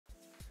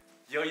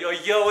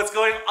Yo, what's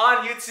going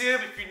on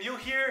YouTube? If you're new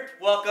here,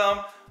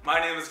 welcome.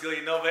 My name is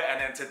gillynova,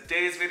 and in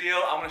today's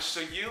video, I'm gonna show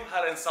you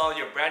how to install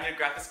your brand new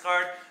graphics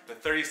card, the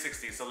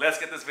 3060. So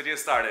let's get this video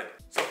started.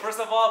 So first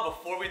of all,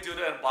 before we do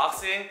the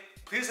unboxing,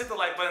 please hit the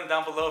like button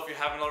down below if you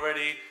haven't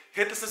already.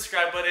 Hit the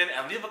subscribe button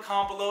and leave a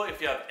comment below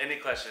if you have any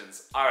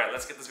questions. All right,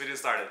 let's get this video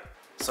started.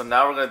 So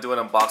now we're gonna do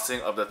an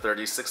unboxing of the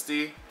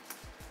 3060.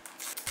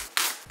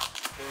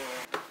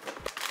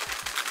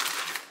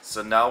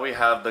 So now we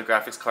have the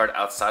graphics card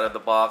outside of the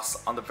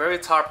box. On the very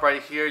top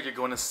right here, you're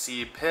going to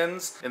see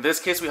pins. In this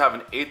case, we have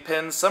an 8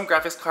 pin. Some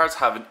graphics cards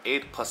have an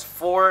 8 plus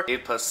 4,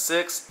 8 plus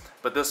 6,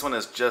 but this one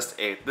is just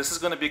 8. This is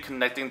going to be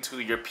connecting to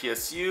your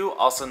PSU,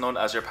 also known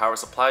as your power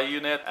supply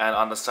unit. And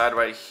on the side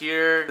right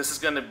here, this is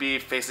going to be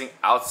facing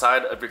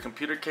outside of your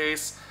computer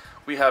case.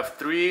 We have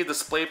 3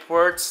 display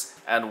ports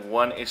and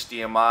 1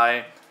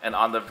 HDMI. And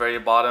on the very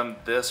bottom,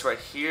 this right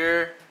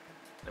here,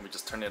 let me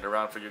just turn it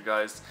around for you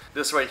guys.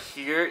 This right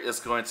here is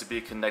going to be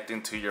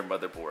connecting to your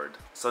motherboard.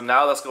 So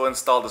now let's go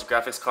install this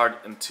graphics card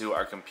into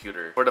our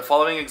computer. For the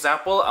following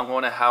example, I'm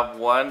going to have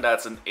one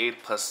that's an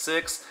 8 plus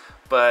 6,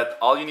 but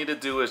all you need to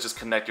do is just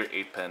connect your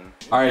 8 pin.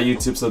 Alright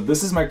YouTube, so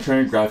this is my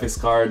current graphics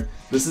card.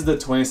 This is the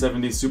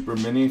 2070 Super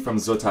Mini from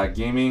Zotac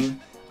Gaming.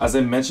 As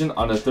I mentioned,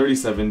 on the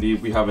 3070,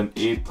 we have an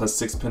 8 plus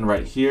 6 pin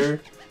right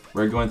here.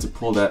 We're going to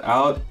pull that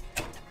out.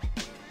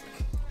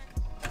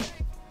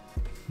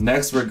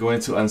 Next, we're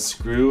going to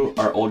unscrew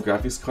our old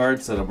graphics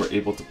card so that we're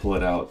able to pull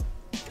it out.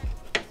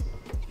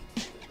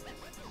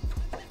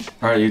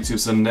 Alright YouTube,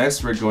 so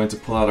next we're going to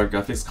pull out our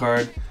graphics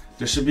card.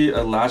 There should be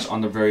a latch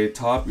on the very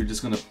top. You're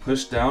just going to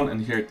push down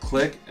and hear it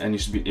click, and you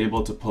should be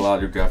able to pull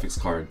out your graphics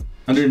card.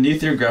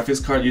 Underneath your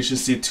graphics card, you should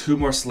see 2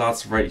 more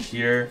slots right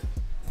here.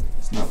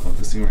 It's not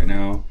focusing right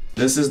now.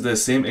 This is the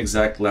same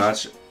exact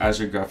latch as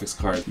your graphics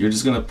card. You're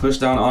just going to push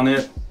down on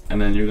it, and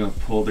then you're going to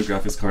pull the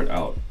graphics card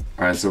out.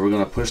 Alright, so we're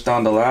going to push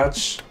down the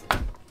latch,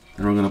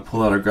 and we're going to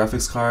pull out our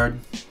graphics card.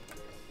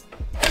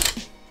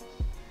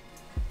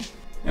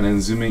 And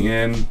then zooming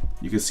in,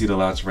 you can see the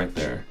latch right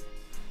there.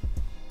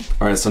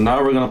 Alright, so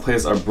now we're going to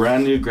place our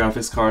brand new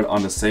graphics card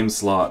on the same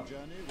slot.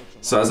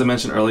 So as I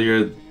mentioned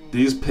earlier,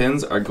 these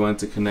pins are going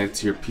to connect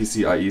to your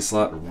PCIe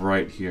slot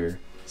right here.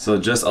 So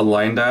just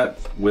align that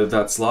with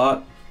that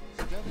slot.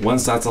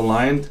 Once that's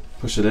aligned,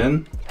 push it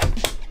in,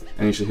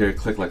 and you should hear it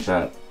click like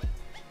that.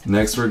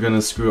 Next, we're going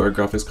to screw our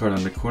graphics card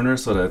on the corner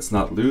so that it's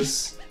not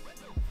loose.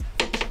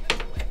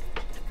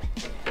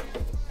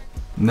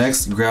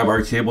 Next, grab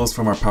our cables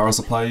from our power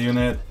supply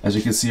unit. As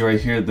you can see right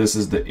here, this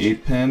is the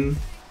 8 pin.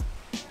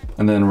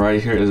 And then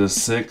right here is a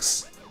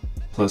 6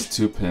 plus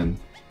 2 pin.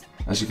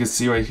 As you can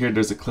see right here,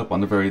 there's a clip on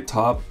the very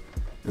top.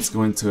 It's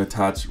going to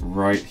attach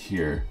right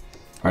here.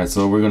 Alright,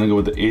 so we're going to go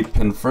with the 8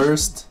 pin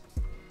first.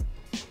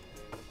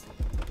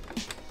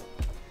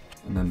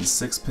 And then the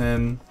 6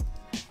 pin.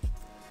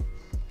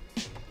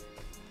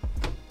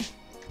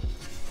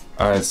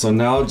 Alright, so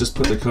now just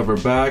put the cover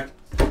back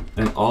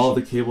and all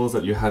the cables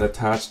that you had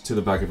attached to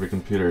the back of your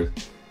computer,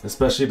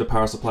 especially the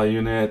power supply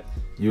unit,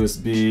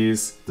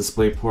 USBs,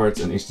 display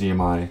ports, and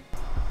HDMI.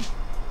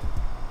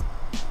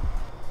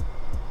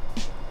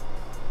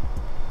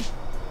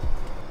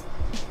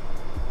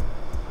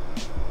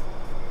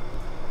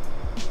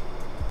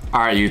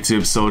 Alright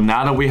YouTube, so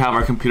now that we have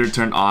our computer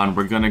turned on,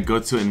 we're going to go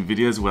to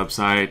NVIDIA's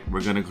website.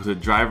 We're going to go to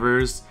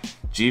drivers,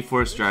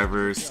 GeForce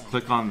drivers,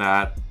 click on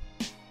that.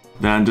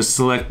 Then just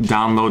select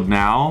download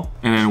now,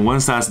 and then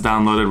once that's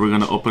downloaded, we're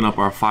going to open up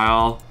our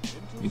file.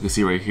 You can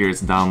see right here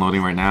it's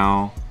downloading right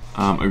now.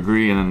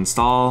 Agree and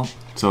install.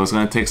 So it's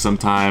going to take some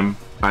time.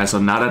 Alright, so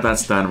now that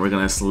that's done, we're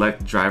going to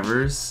select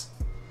drivers,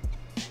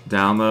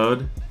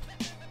 download,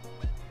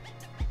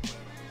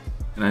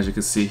 and as you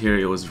can see here,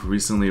 it was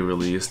recently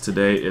released.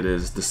 Today it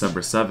is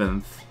December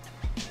 7th.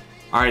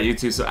 Alright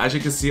YouTube, so as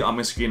you can see on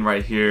my screen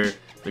right here,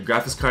 the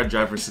graphics card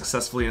driver is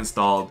successfully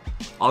installed.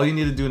 All you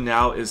need to do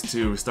now is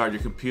to restart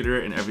your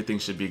computer and everything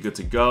should be good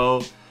to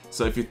go.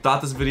 So if you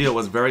thought this video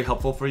was very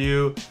helpful for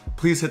you,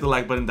 please hit the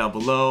like button down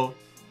below.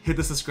 Hit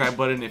the subscribe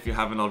button if you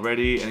haven't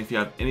already. And if you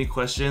have any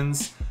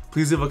questions,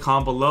 please leave a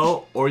comment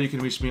below, or you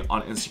can reach me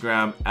on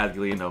Instagram at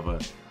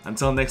gillynova.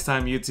 Until next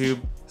time YouTube,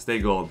 stay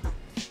gold.